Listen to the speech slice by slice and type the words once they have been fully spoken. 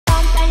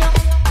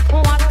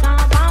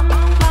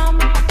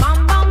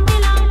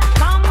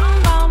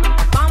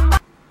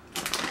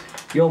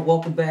Yo,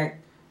 welcome back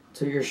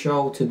to your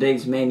show,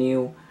 Today's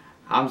Menu.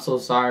 I'm so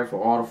sorry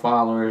for all the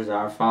followers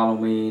that follow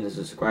me, the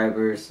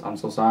subscribers. I'm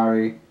so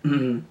sorry.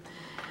 Just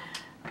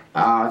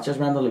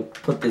randomly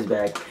put this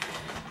back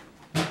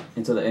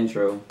into the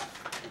intro.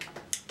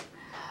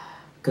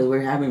 Because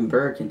we're having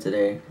Birkin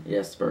today.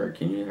 Yes,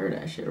 Birkin, you heard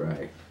that shit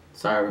right.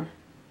 Sorry,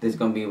 this is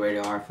going to be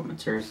rated R for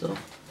mature, so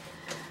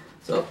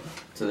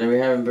today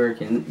we're having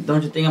Birkin.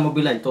 Don't you think I'm going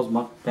to be like those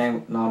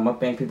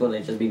mukbang people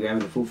that just be grabbing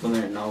the food from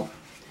there? No.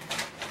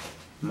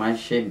 My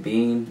shit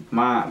being,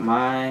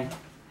 my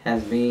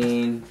has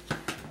been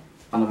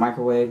on the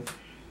microwave.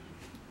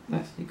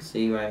 As you can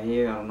see right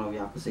here. I don't know if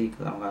y'all can see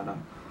because I don't got a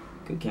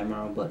good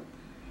camera on, but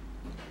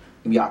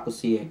if y'all can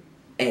see it,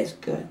 it's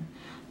good.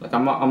 Look,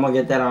 I'm gonna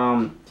get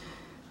that,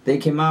 they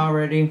came out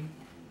already.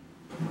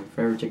 My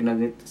favorite chicken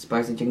nugget,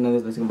 spicy chicken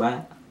nuggets. Let's go buy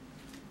it.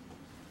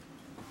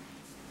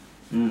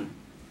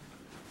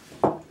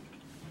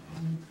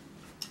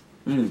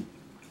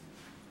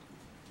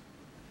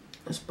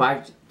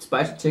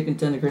 Spicy chicken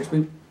tender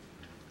crispy.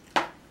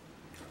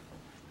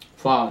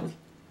 Flawless.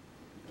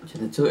 So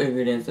the two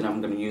ingredients that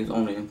I'm gonna use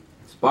only is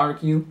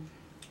barbecue,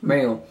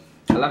 mayo.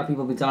 A lot of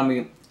people be telling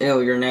me,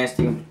 ew, you're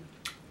nasty.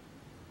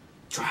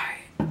 Try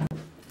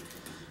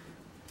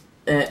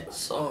it.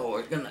 So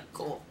we're gonna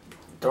go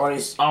throw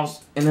this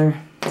sauce in there.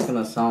 It's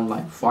gonna sound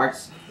like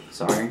farts.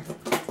 Sorry.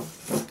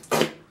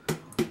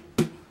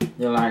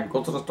 You're like,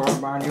 go to the store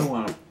and buy a new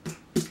one.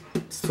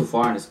 It's too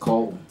far and it's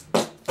cold.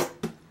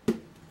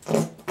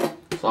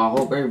 So I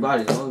hope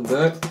everybody's doing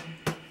good.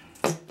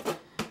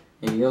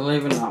 If you're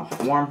living in a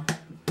warm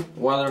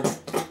weather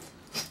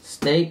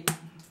state,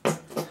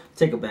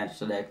 take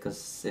advantage of that,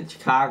 because in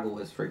Chicago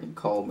it's freaking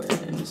cold, man.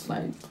 And it's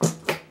like,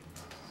 I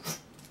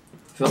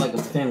feel like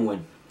a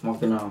penguin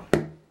walking on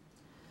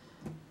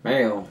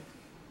mayo.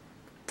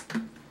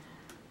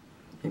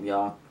 If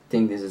y'all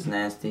think this is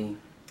nasty,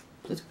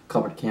 just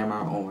cover the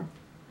camera or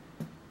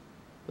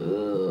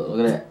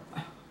look at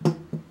that.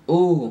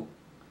 Ooh.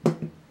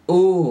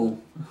 Ooh.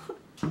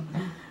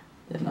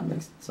 Then I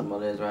mix some of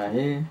this right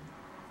here.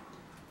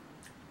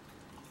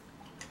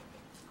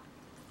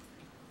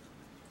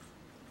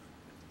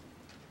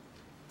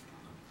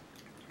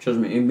 Trust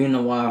me, it's been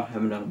a while. I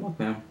haven't done a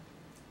mukbang.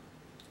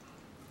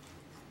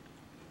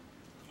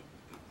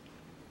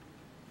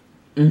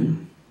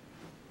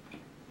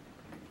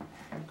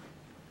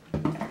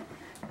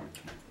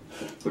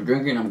 For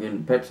drinking, I'm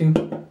getting Pepsi.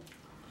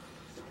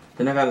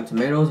 Then I got the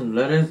tomatoes and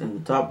lettuce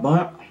and the top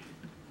bun.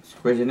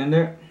 Squeeze it in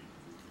there.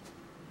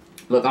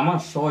 Look, I'm gonna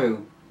show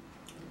you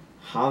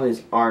how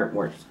this art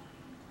works.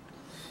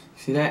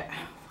 See that?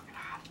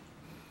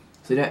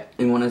 See that?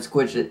 And when I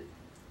squish it,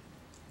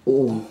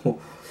 oh,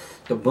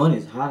 the bun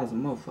is hot as a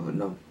motherfucker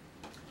though.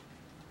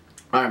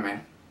 Alright,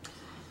 man.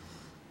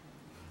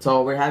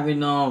 So we're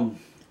having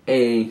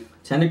a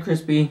tender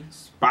crispy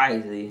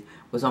spicy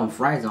with some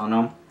fries on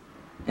them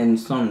and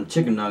some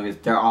chicken nuggets.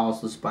 They're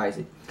also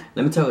spicy.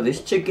 Let me tell you,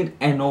 this chicken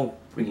ain't no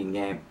freaking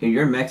game. If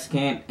you're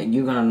Mexican and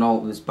you're gonna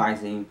know it's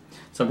spicy.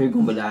 Some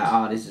people gonna be like,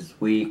 oh, this is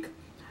weak.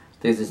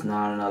 This is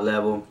not on a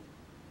level.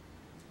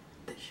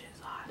 This shit's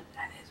hot.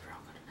 That is real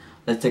good.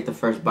 Let's take the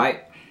first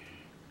bite.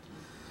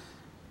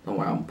 Don't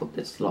worry, I'm gonna put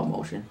this slow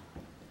motion.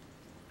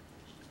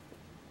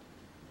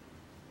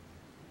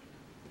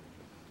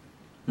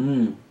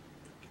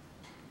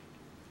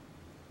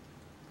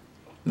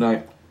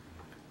 Like,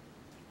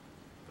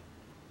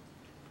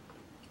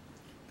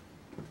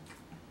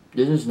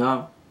 this is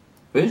not,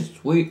 it's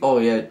sweet. Oh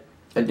yeah,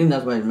 I think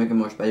that's why it's making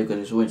more spicy, because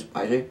it's sweet and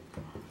spicy.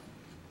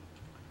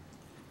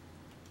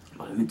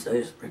 But let me tell you,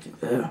 it's freaking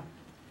good.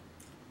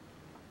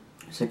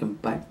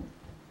 Second bite.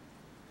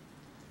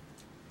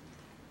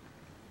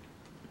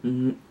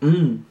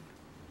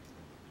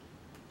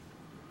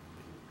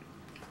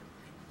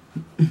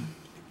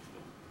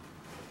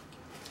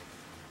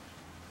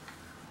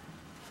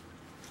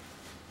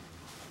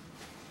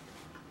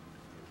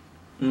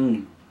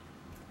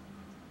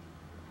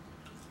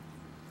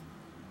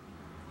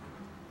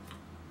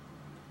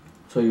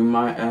 So you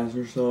might ask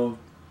yourself,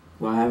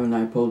 why haven't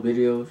I posted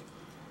videos?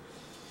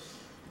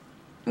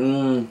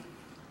 I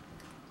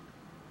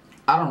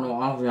don't know.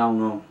 Honestly, I don't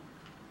know.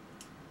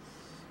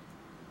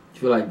 I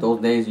feel like those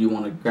days you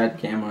want to grab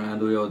the camera and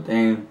do your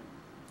thing.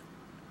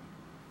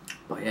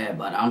 But yeah,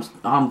 but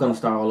I'm gonna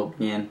start all up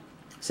again.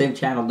 Same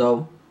channel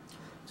though.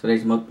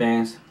 Today's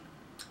mukbangs.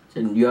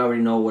 And you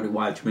already know what to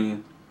watch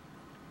me.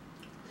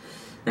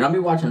 And I'll be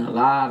watching a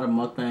lot of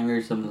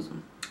mukbangers,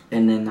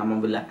 and then I'm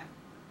gonna be like,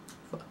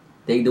 fuck,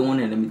 they doing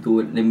it, let me do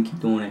it, let me keep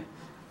doing it.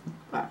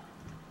 Bye.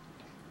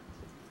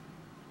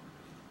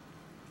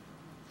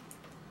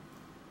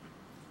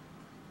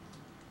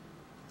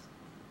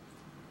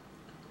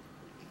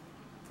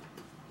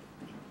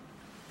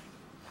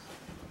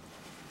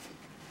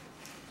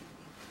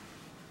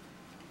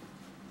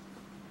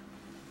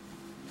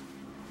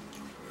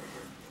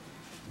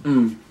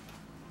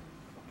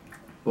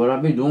 What I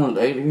be doing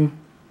lately,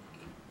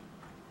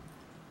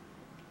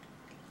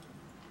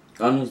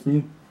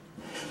 honestly,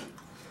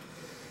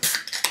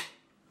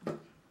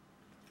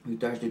 you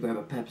thirsty, grab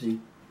a Pepsi.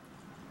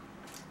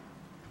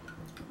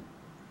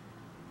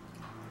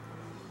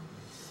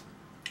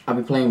 I'll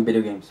be playing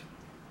video games.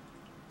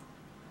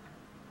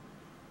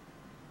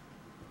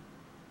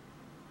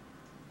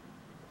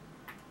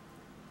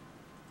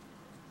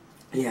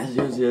 Yes,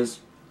 yes, yes.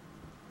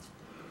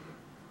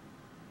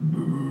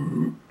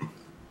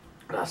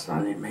 That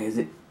sounded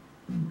amazing.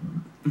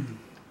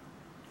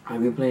 I'll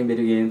be playing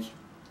video games.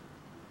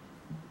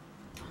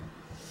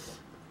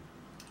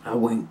 I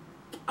went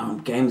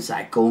Game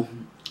Cycle.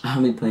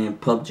 I'll be playing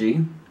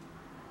PUBG.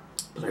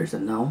 Players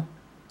that know.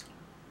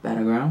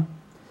 Battleground.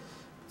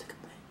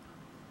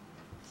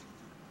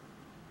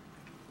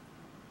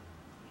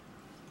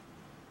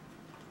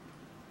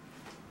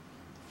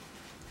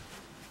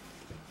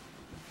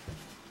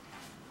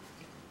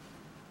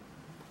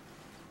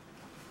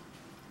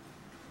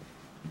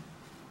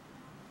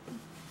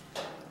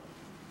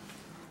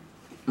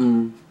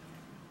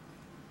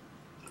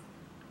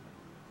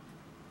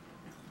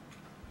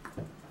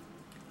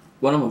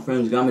 One of my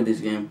friends got me this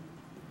game.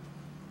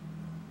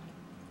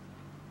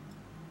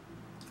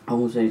 I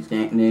won't say his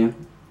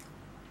name.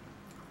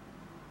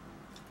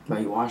 But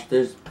you watch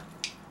this.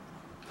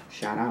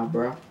 Shout out,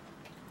 bro.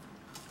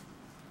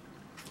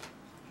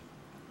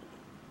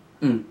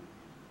 He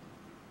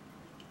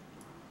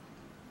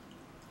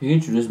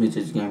introduced me to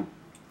this game.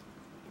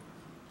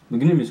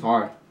 Beginning is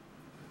hard.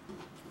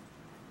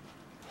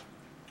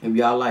 If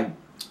y'all like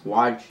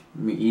watch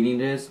me eating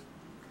this,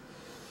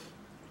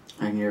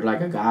 and you're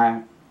like a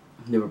guy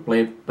never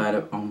played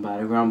on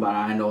Battleground, but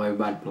I know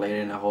everybody played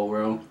it in the whole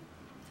world.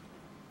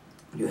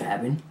 You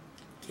haven't?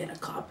 Get a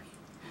copy.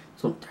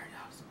 It's only $30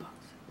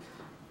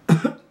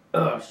 a box.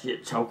 Oh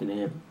shit, choking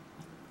in.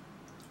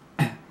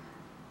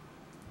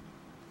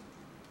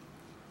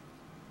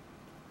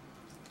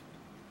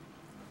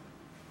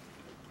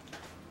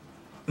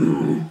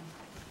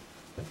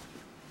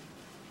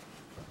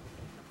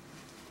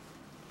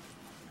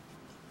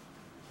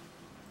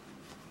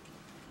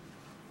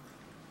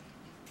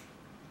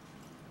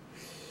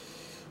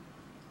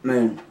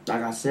 Man,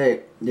 like I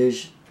said,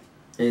 this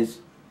is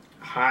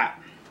hot.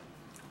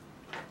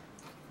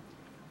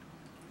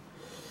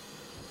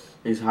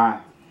 It's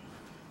hot.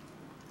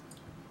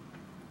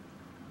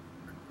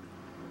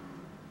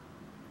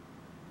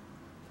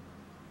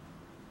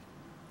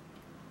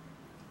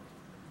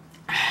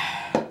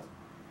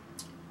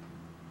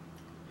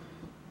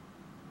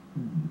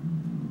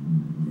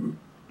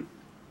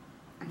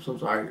 I'm so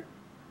sorry.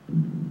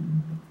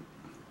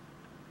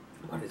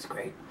 But it's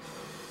great.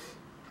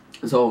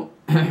 So,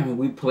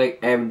 we play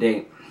every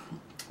day.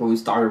 When we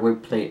started, we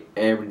played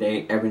every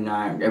day, every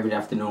night, every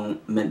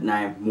afternoon,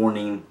 midnight,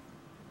 morning.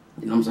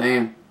 You know what I'm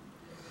saying?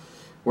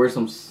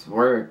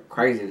 We're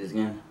crazy this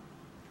game.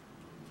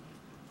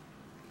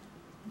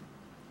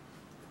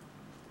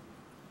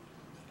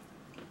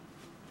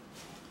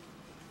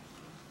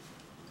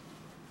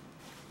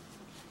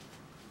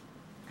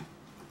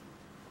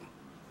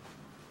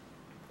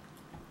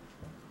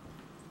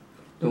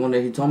 The one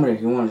day he told me that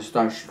he wanted to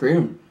start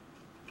streaming.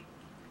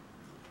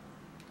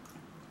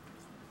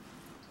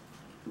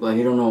 But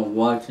he don't know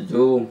what to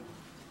do.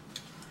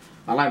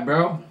 I like,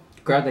 bro,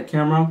 grab the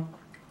camera,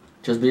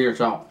 just be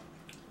yourself.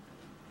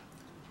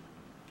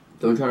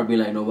 Don't try to be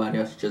like nobody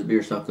else, just be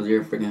yourself, because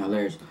you're freaking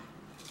hilarious.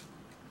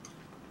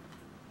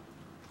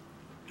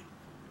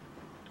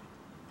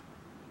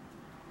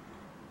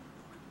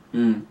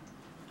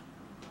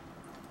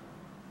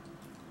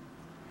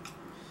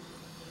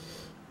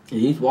 If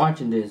he's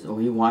watching this, or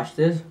he watched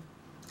this,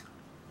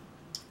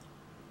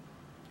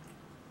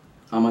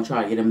 I'm gonna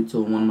try to get him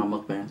into one of my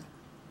mukbangs.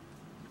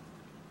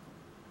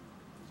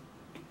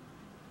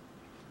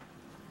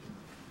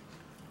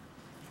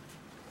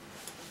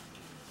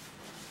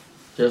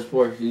 Just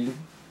for he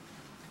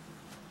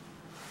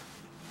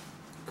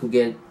could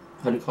get,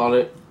 how do you call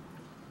it?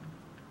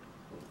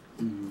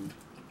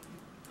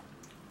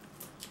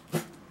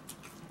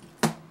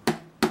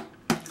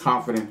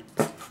 Confident.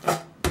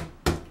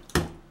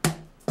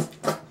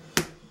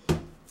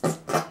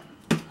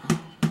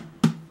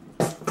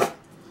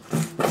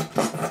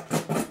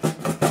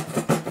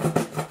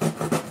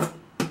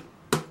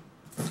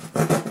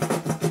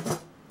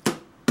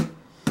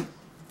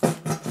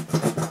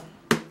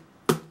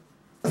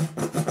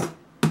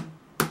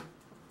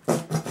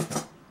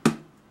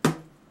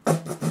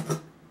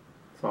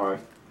 Sorry.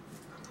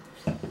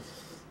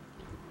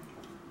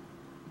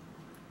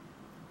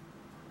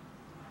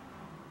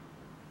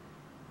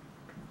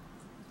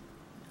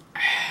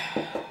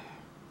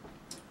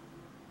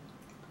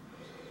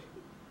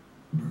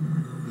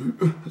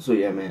 So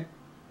yeah, man.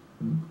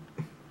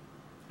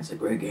 It's a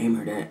great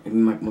gamer. That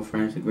even my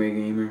friend's a great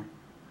gamer.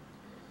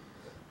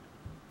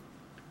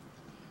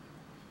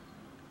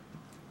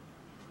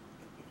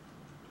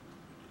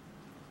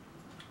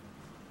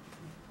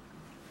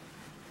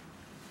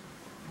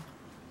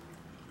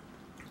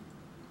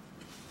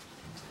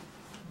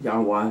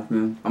 Y'all watch,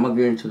 man. I'm gonna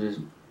get into this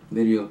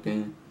video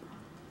thing.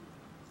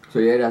 So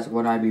yeah, that's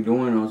what I be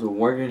doing. Also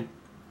working.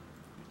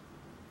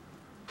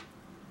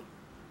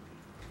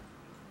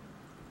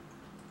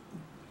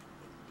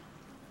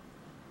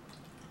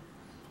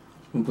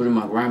 I'm putting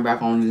my grind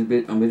back on this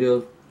bit on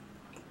videos.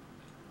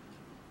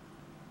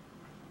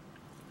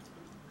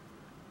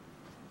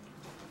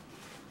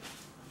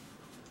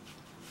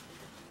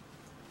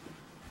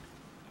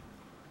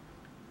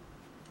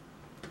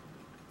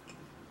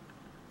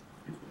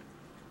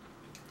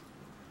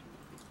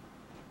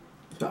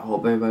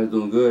 hope everybody's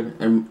doing good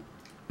and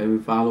every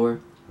follower.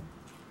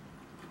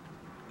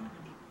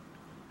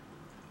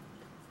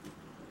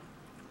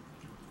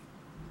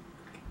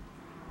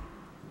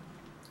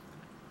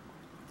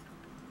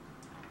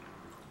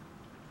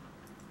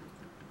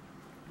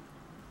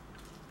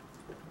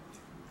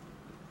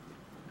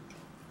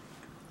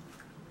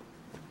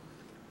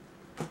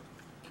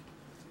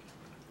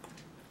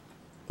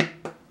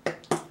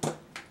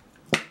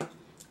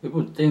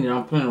 People think that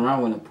I'm playing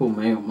around when I put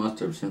mayo and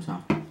mustard at the same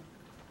time.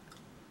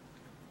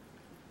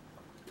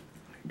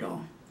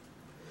 Don't.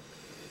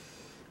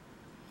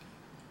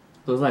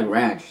 So it's like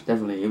ranch,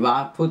 definitely. If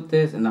I put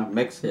this and I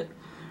mix it,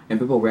 and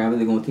people grab it,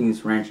 they're gonna think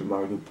it's ranch and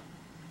barbecue.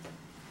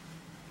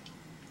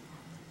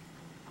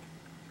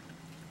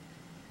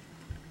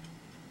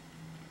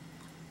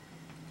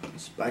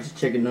 Spicy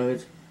chicken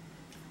nuggets.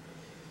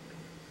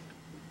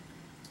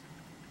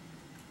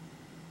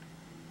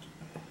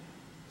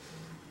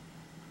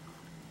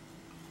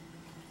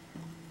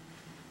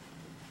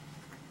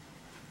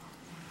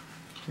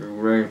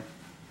 Right.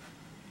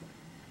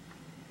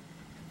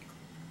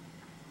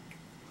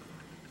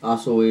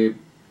 Also, if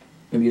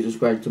you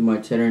subscribe to my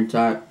Cheddar and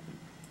Tot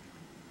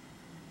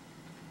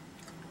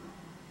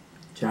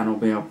channel,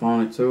 be up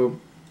on it too.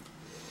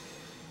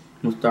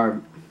 We'll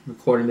start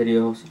recording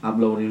videos,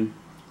 uploading.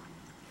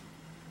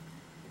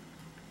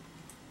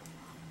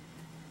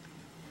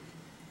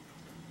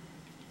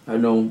 I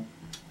know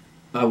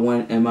I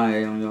went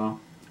MIA on y'all.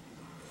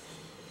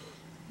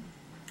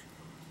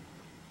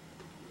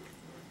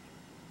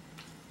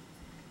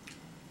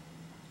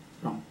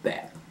 I'm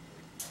back.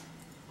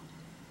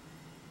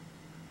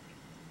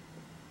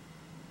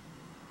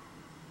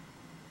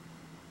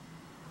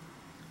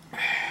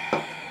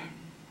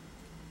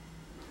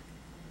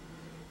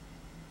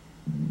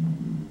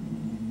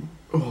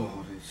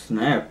 Oh,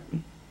 snap.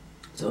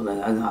 So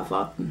that I got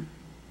fucking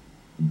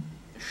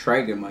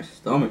shrike in my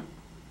stomach.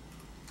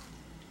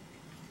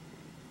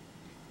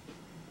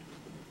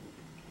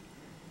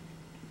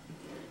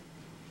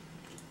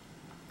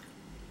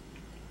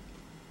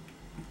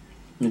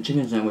 The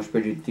chicken sandwich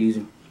pretty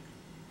easy.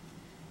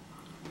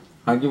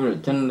 I give it a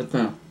 10 out of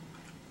 10.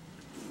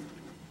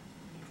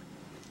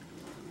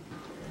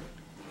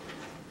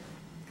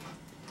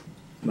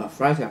 My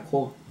fries got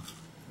cold.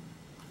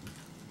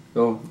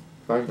 Yo,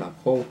 fries got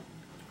cold.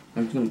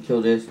 I'm just gonna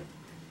kill this.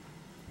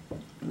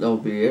 That'll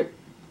be it.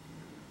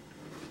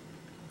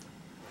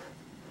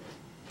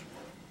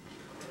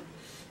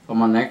 On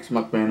my next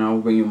mukbang, I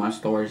will bring you my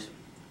stories,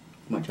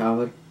 my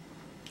childhood.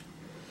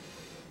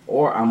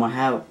 Or I'm gonna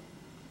have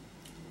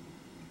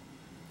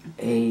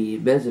a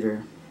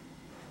visitor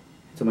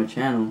to my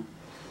channel.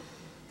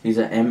 He's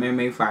an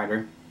MMA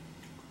fighter.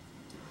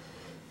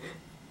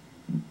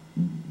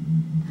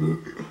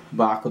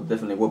 But I could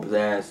definitely whoop his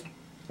ass.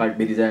 Like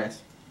beat his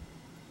ass.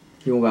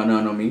 He won't got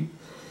nothing on me.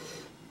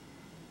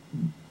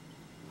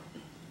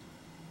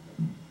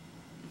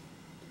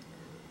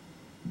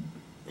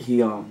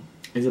 He's a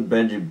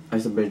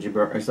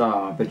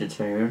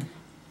vegetarian.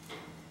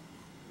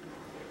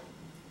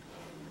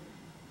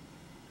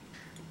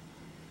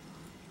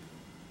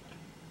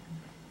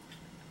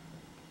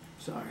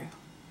 Sorry.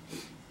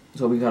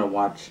 So we gotta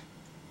watch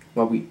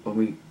what he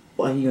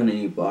gonna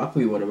eat. But I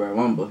could eat whatever I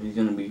want, but he's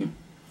gonna be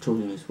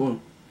choosing his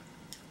food.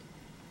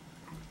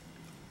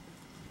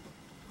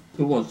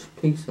 He wants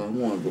pizza. I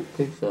want to do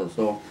pizza,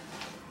 so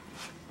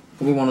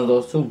it'll be one of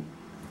those too.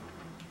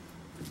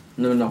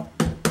 Never know.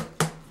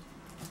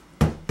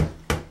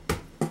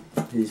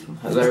 He's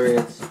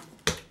hilarious.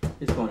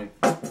 He's funny.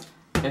 I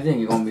think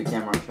he's gonna be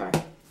camera shy.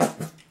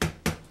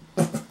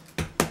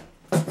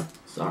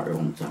 Sorry,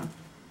 one more time.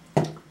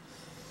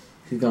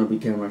 He's gonna be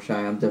camera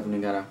shy. I'm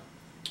definitely gonna.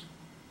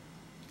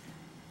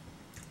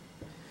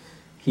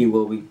 He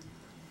will be.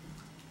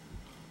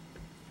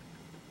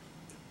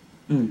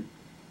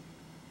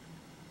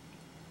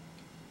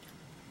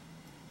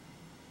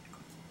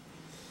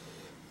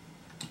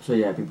 So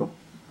yeah, people.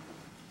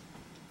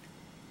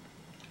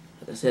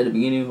 As I said at the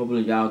beginning,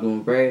 hopefully y'all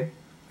doing great.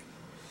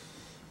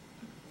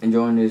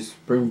 Enjoying these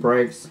spring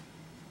breaks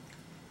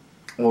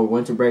or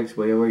winter breaks,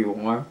 wherever you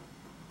are.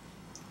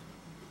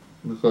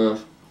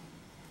 Because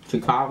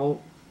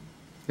Chicago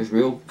is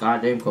real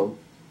goddamn cold.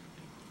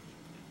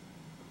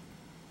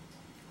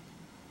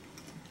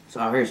 So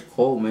out here it's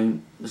cold,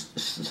 man. The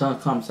sun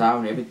comes out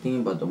and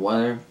everything, but the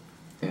weather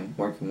ain't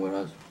working with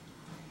us.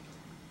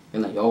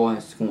 And like, your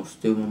ass is gonna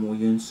still move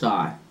you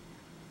inside.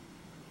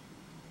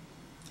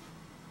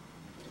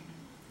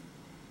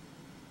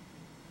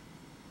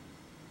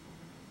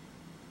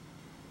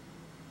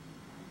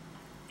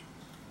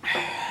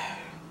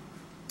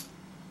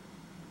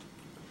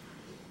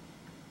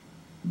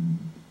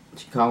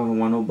 Chicago don't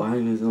want no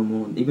violence no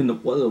more. Even the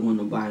weather don't want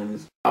no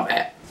violence. My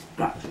bad.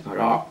 Cut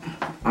off.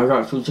 I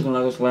got 2 chicken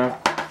nuggets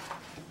left.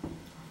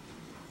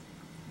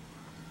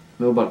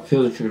 We're about to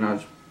kill the chicken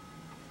nuggets.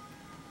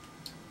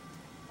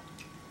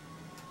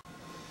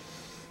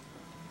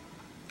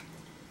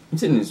 I'm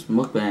sitting in this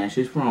mukbang.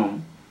 She's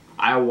from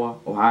Iowa,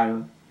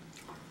 Ohio.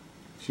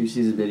 She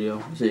sees the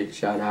video. I say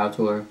shout out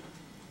to her.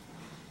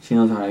 She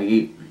knows how to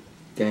eat.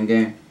 Gang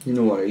gang, you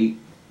know what to eat.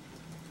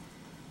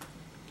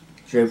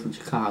 Straight from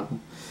Chicago.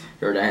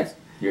 Your dad's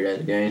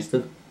a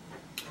gangster.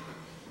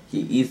 He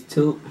eats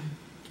too.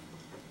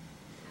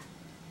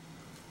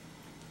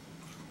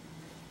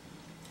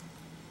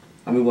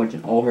 I've been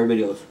watching all her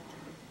videos.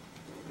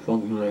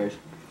 Fucking hilarious.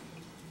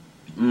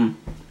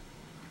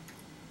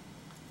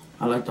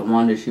 I like the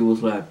one that she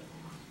was like,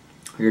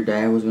 your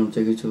dad was gonna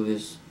take her to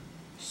this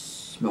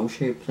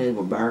smoke-shaped place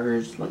with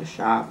burgers, like a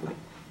shop, like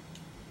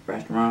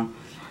restaurant,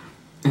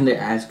 and they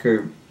asked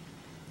her,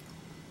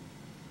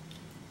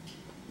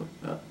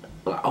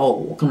 like, oh,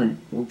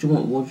 what you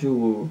want, what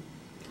you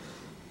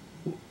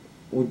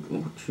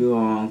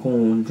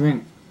gonna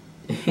drink?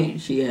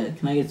 And she had,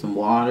 can I get some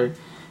water?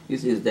 You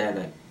see his dad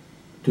like,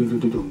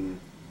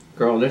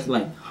 girl, there's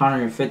like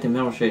 150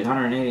 milkshakes,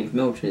 180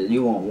 milkshakes.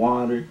 You want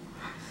water?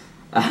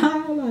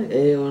 I'm like,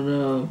 hell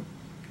no.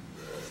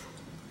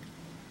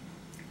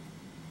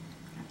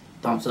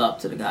 Thumbs up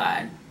to the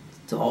guy,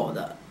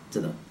 to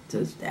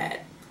his dad.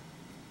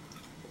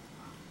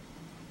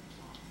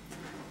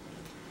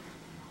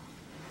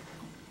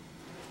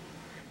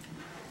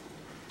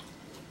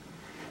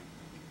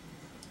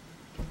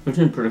 Which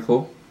is pretty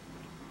cool.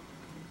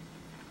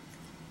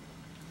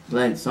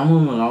 Like, some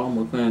of them are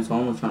almost playing, so I'm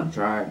almost trying to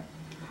try it.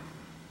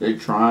 They're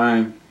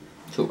trying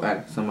to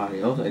act somebody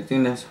else. I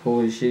think that's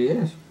who she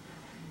is.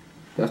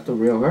 That's the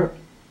real her.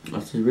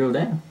 That's his real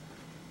dad.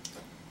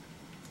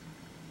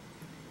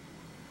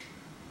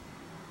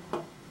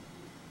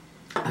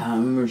 I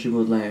remember she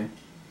was like,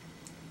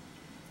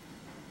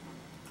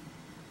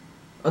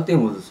 I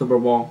think it was a Super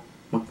Bowl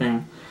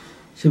thing.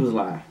 She was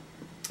like,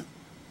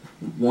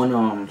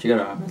 she got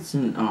a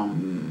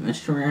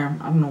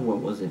Instagram. I don't know what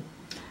was it.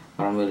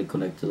 I don't really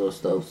connect to those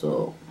stuff,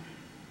 so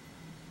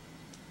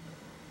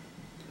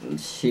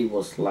she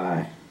was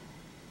like,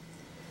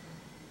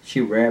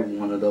 she read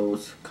one of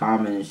those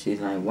comments.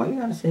 She's like, why you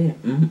gotta say it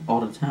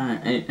all the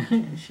time?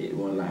 And she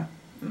was like,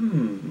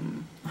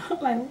 I'm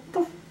like, what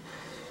the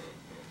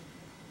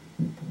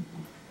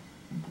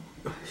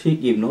she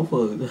give no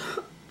fuck.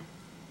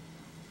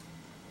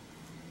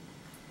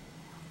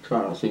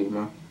 Try to see,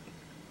 man.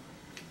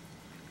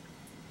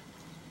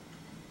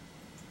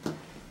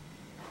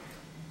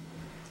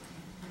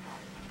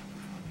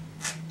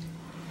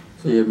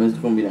 So yeah, man, it's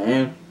gonna be the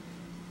end.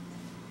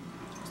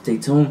 Stay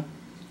tuned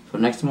for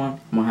next one.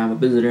 I'm gonna have a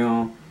visitor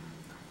on.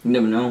 You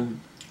never know. You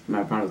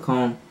might probably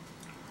come.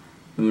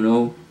 You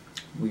know,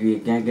 we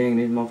get gang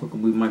this motherfucker.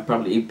 We might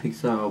probably eat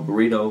pizza or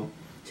burrito,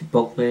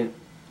 Chipotle.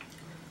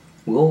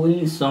 We'll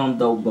eat some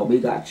though, but we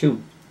got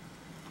you.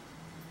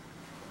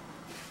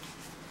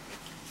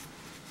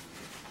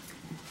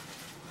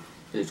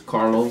 It's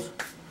Carlos.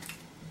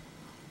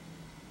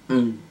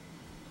 Going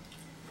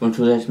to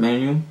this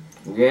menu.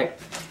 Yeah.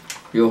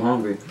 You're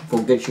hungry,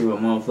 go get you a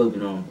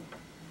motherfucking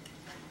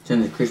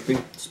Tender Crispy,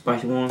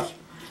 spicy ones,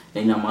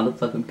 and your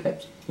motherfucking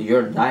Pepsi. If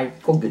you're a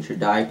diet, go get your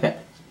Diet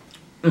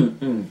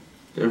Pepsi.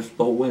 There's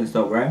 4 wins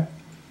though, right?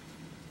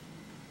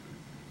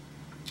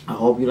 I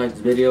hope you like this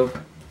video.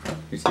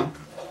 You see?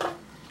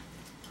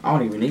 I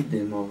don't even eat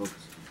these motherfuckers.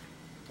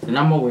 And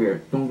I'm over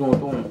here,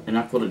 boom, and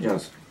I could have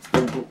just,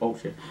 boom, oh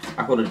shit.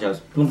 I could have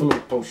just,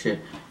 boom, oh shit.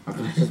 I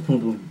could have just,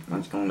 boom.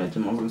 I'm just gonna let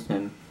them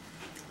understand.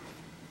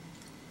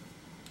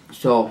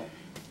 So,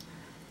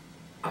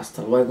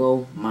 hasta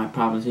luego. Might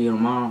probably see you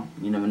tomorrow.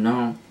 You never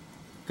know.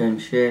 Gang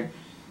shit.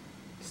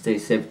 Stay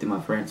safe, my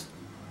friends.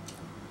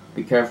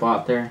 Be careful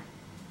out there.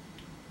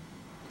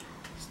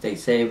 Stay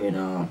safe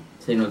and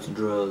say no to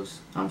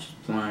drugs. I'm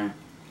just playing.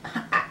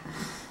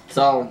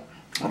 So,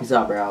 peace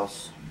out,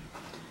 bros.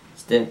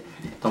 Don't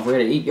forget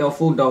to eat your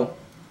food though.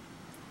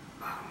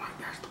 Oh my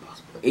gosh,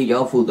 eat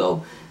your food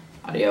though.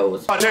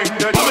 Adios.